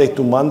 Sunday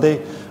to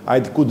Monday, I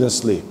couldn't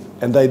sleep.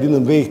 And I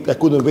couldn't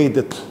wait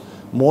that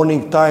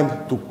morning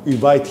time to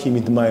invite him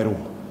into my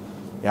room.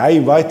 I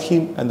invite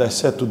him and I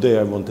said today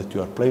I want that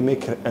you are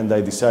playmaker, and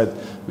I decided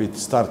we'd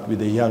start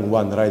with a young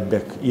one right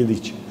back,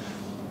 Ilic.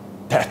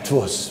 That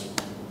was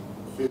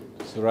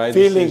right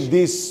feeling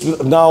decision.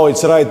 this now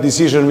it's right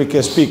decision, we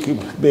can speak.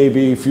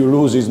 Maybe if you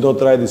lose, it's not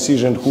right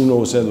decision. Who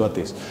knows and what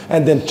is,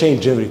 and then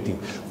change everything.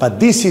 But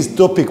this is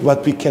topic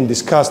what we can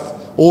discuss,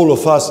 all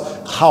of us.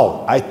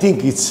 How I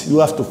think it's you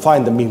have to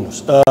find the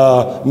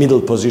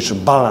middle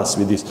position, balance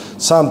with this.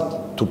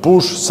 Some to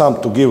push,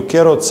 some to give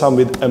carrot, some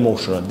with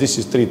emotional. This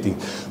is three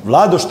things.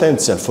 Vlado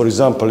Štencer, for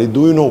example,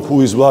 do you know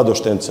who is Vlado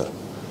Štencer?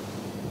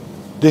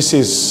 This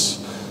is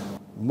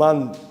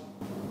man.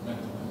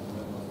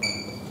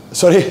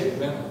 Sorry?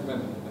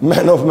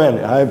 Man of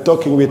man. I am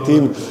talking with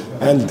him,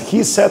 and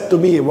he said to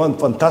me one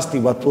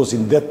fantastic what was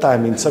in that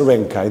time in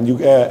Crvenka,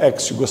 in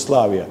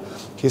ex-Yugoslavia.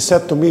 He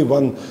said to me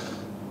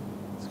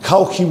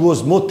how he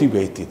was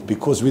motivated,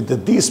 because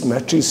with these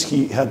matches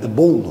he had the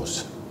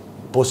bonus,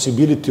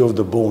 possibility of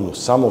the bonus.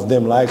 Some of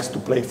them likes to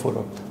play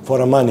for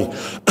a money.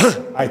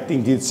 I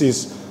think it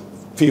is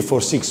 5th or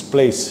 6th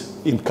place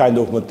in kind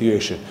of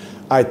motivation.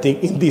 I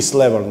think in this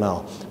level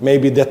now,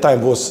 maybe that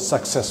time was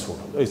successful.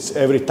 It's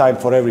every time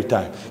for every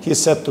time. He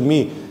said to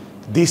me,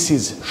 this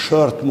is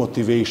short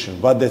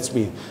motivation. What that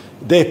means?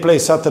 They play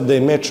Saturday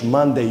match,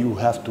 Monday you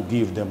have to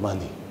give them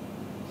money.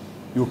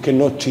 You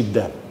cannot cheat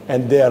them.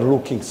 And they are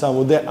looking, some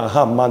of them,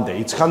 Monday,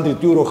 it's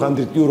 100 euro,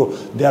 100 euro,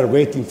 they are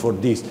waiting for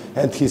this.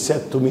 And he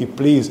said to me,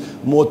 please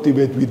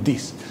motivate with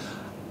this.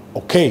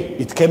 Okay,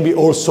 it can be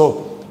also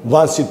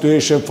one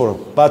situation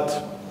but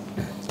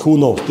who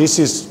knows? This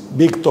is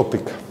big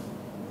topic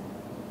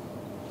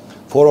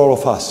for all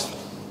of us.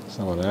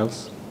 Someone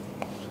else?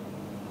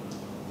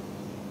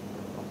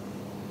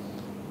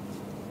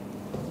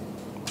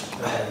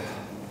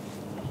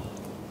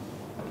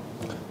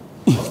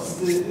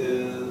 What's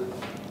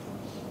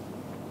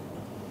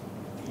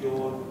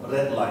your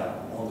red line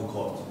on the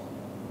court?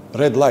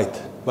 Red light,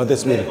 what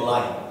does mean? Red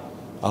line,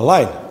 A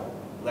line.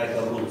 like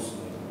the rules.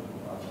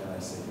 How can I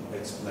say?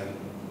 Explain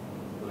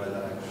red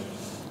line.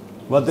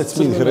 What does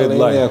mean Crvena red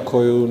linija line?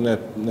 koju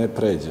ne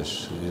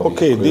pređeš. ili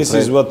Okay, koju this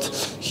is what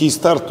he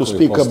start to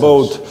speak postaviš.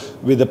 about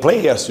with the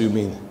players, you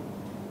mean?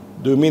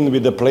 Do you mean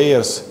with the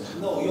players?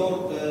 No, your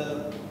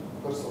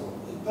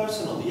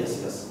personally,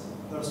 yes,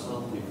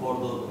 personally for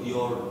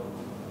your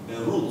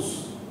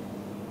rules,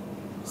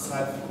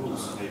 scientific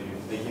rules,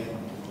 maybe again,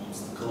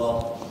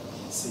 club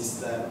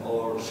system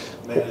or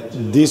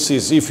manager. This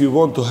is, if you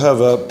want to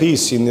have a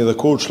peace in the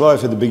coach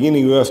life, at the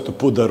beginning you have to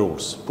put the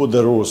rules. Put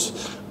the rules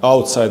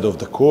outside of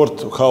the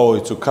court, how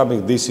it's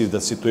coming, this is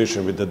the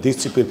situation with the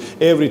discipline.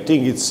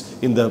 Everything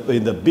it's in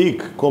the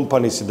big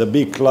companies, in the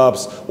big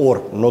clubs,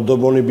 or not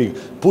only big.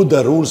 Put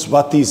the rules,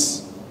 what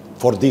is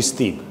for this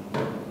team.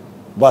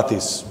 What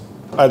is,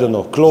 I don't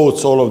know,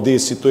 clothes, all of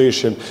this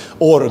situation,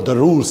 or the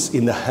rules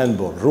in the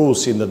handball,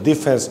 rules in the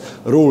defense,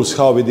 rules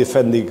how we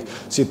defending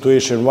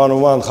situation,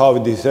 one-on-one, how we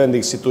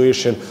defending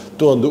situation,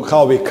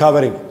 how we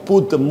covering.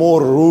 Put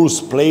more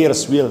rules,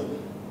 players will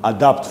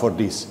adapt for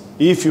this.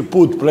 If you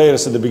put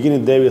players at the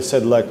beginning, they will say,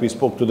 like we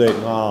spoke today,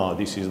 no,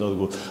 this is not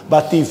good.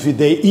 But if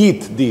they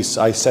eat this,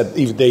 I said,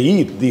 if they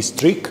eat this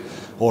trick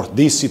or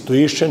this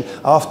situation,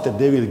 after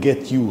they will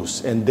get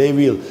used and they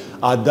will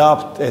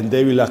adapt and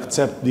they will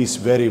accept this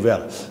very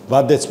well.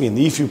 What that means?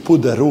 If you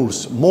put the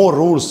rules,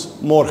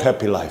 more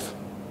happy life.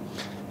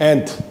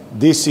 And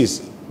this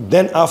is,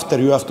 then after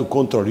you have to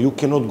control, you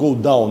cannot go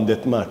down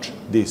that much,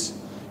 this.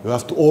 You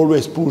have to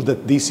always push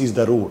that this is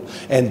the rule.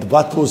 And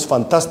what was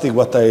fantastic,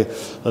 what I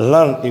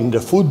learned in the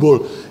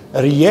football,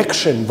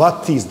 reaction,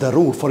 what is the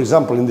rule? For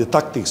example, in the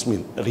tactics,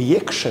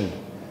 reaction,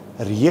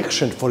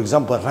 for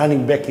example,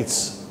 running back,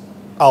 it's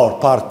our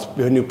part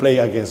when you play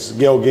against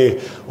George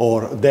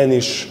or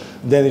Danish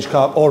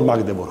Cup or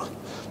Magdeburg.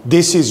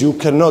 This is,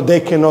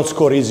 they cannot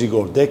score easy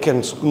goal. They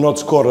cannot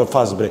score a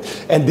fast break.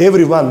 And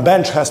everyone,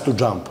 bench has to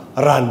jump,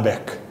 run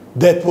back.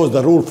 That was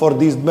the rule for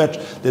this match,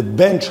 that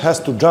bench has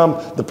to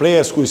jump, the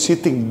players who is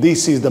sitting,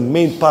 this is the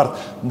main part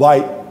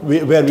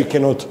where we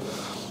cannot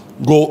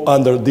go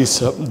under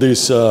this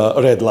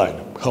red line,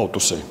 how to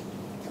say.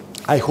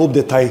 I hope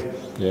that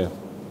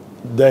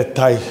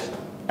I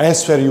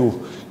answer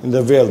you in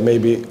the well,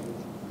 maybe.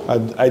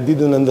 I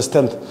didn't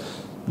understand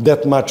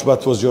that much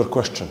what was your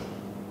question.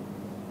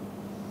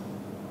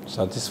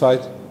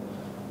 Satisfied?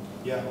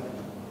 Yeah.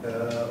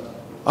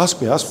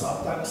 Ask me.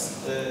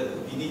 Sometimes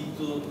we need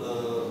to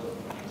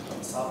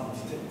some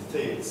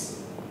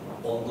details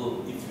on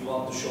the, if you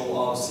want to show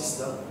our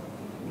system,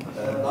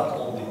 not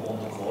only on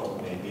the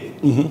court maybe,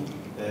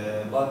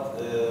 but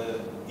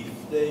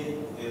if they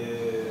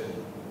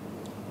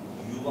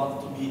you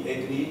want to be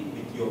agree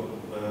with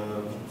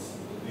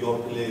your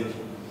player,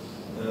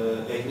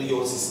 agree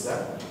your system.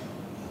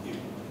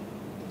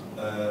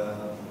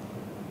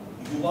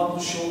 You want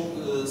to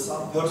show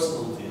some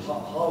personality.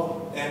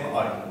 How am I?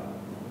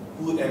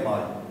 Who am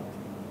I?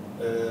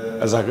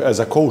 As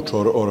a coach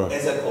or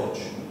As a coach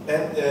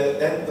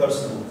and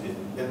personality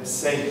and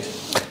same.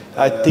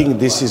 I think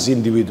this is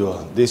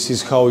individual. This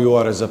is how you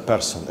are as a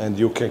person, and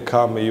you can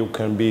come, you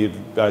can be,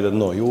 I don't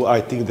know.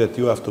 I think that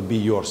you have to be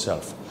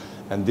yourself,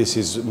 And this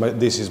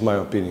is my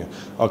opinion.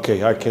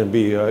 Okay, I can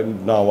be,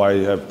 now I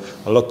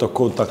have a lot of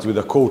contact with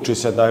the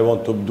coaches and I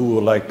want to do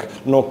like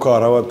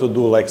Nokar, I want to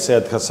do like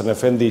said Hasan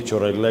Efendic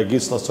or like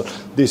Islas.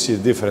 This is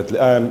differently.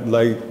 I am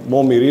like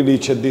Momir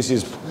Ilic and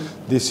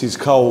this is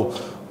how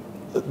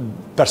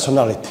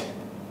personality.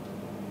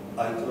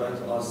 I try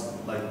to ask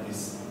like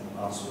this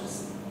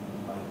answers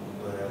my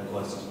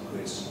question.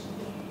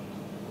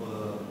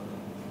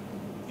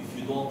 If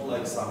you don't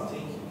like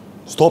something,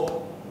 stop.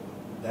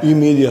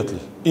 Immediately.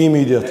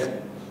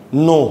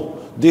 No,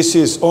 this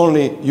is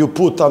only you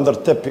put under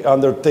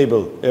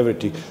table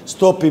everything.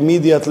 Stop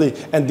immediately,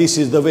 and this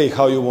is the way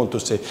how you want to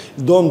say.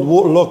 Don't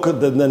look at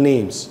the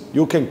names.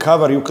 You can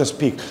cover, you can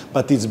speak,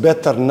 but it's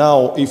better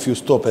now if you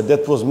stop. And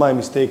that was my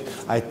mistake.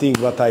 I think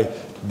what I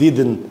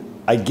didn't.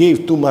 I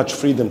gave too much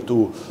freedom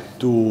to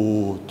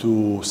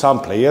some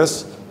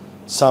players.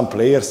 Some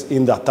players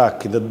in the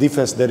attack, in the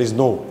defense, there is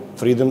no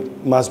freedom.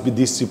 Must be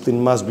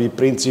discipline, must be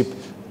principle.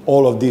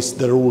 All of this,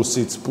 the rules,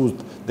 it's put,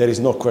 there is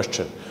no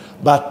question.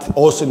 But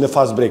also in the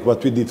fast break,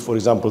 what we did, for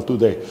example,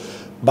 today.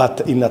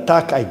 But in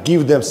attack, I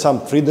give them some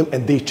freedom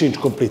and they change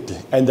completely.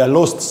 And I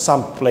lost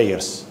some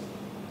players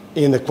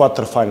in the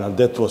quarterfinal.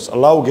 That was,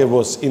 Lauge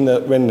was in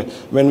the,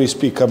 when we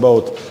speak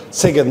about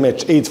second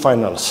match, 8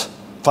 finals,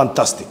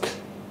 fantastic.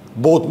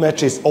 Both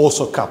matches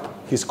also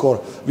cup. He scored,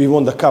 we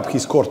won the cup, he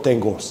scored 10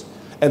 goals.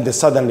 And then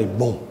suddenly,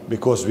 boom,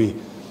 because we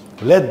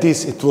let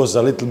this, it was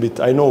a little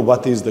bit, I know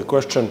what is the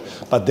question,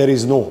 but there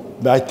is no.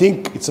 I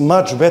think it's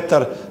much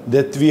better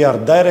that we are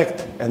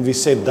direct and we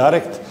say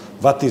direct,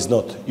 what is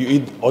not.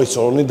 It's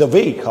only the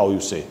way how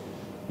you say.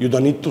 You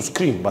don't need to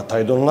scream, but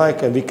I don't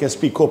like, and we can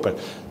speak open.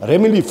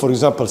 Remily, for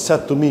example,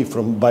 said to me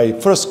from my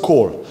first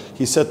call,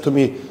 he said to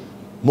me,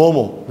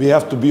 Momo, we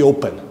have to be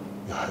open.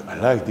 I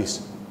like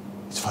this.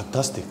 It's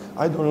fantastic.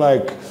 I don't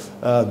like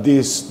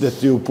this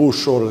that you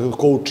push or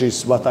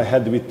coaches what I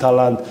had with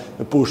talent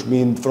push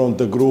me in front of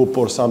the group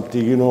or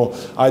something, you know.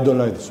 I don't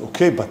like this.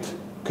 Okay, but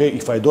okay,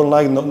 if I don't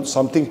like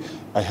something,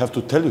 I have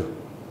to tell you.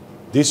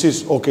 This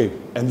is okay,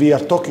 and we are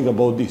talking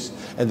about this.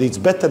 And it's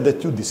better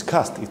that you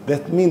discussed it.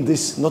 That means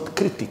this not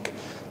critic.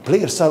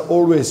 Players are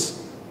always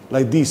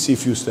like this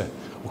if you say,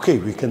 okay,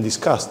 we can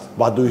discuss.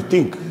 What do you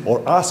think?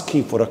 Or ask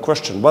him for a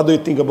question. What do you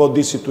think about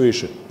this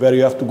situation? Where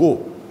you have to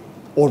go?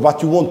 Or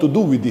what you want to do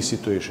with this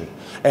situation.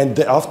 And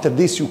after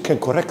this, you can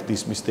correct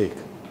this mistake.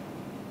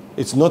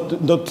 It's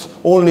not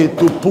only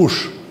to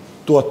push,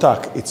 to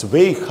attack. It's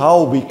way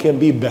how we can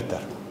be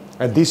better.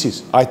 And this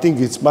is, I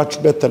think it's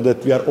much better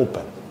that we are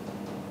open.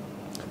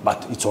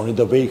 But it's only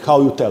the way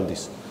how you tell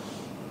this.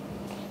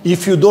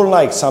 If you don't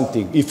like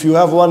something, if you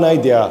have one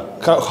idea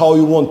how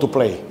you want to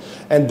play,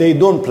 and they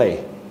don't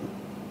play,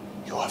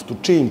 you have to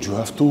change, you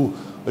have to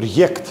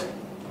react.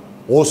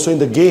 Also in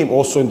the game,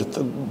 also in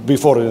the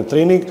before in the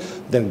training,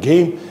 then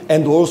game,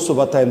 and also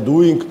what I'm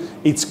doing,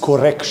 it's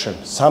correction.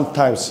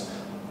 Sometimes,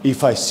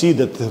 if I see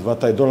that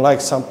what I don't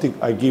like something,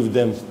 I give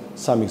them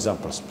some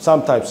examples.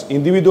 Sometimes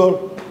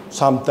individual,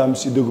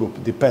 sometimes in the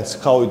group. Depends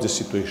how is the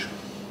situation.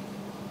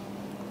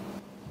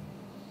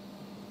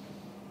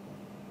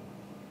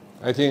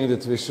 I think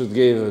that we should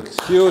give a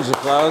huge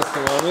applause to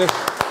Momir.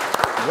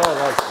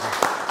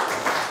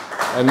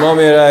 And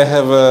Momir, I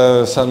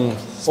have some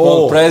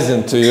small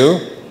present to you.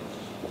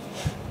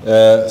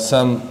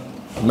 Some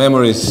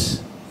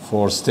memories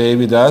for stay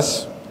with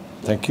us.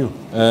 Thank you.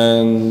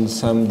 And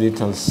some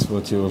details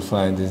what you will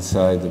find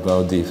inside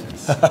about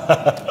defense.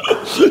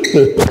 Thank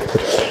you.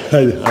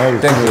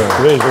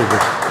 Very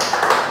good.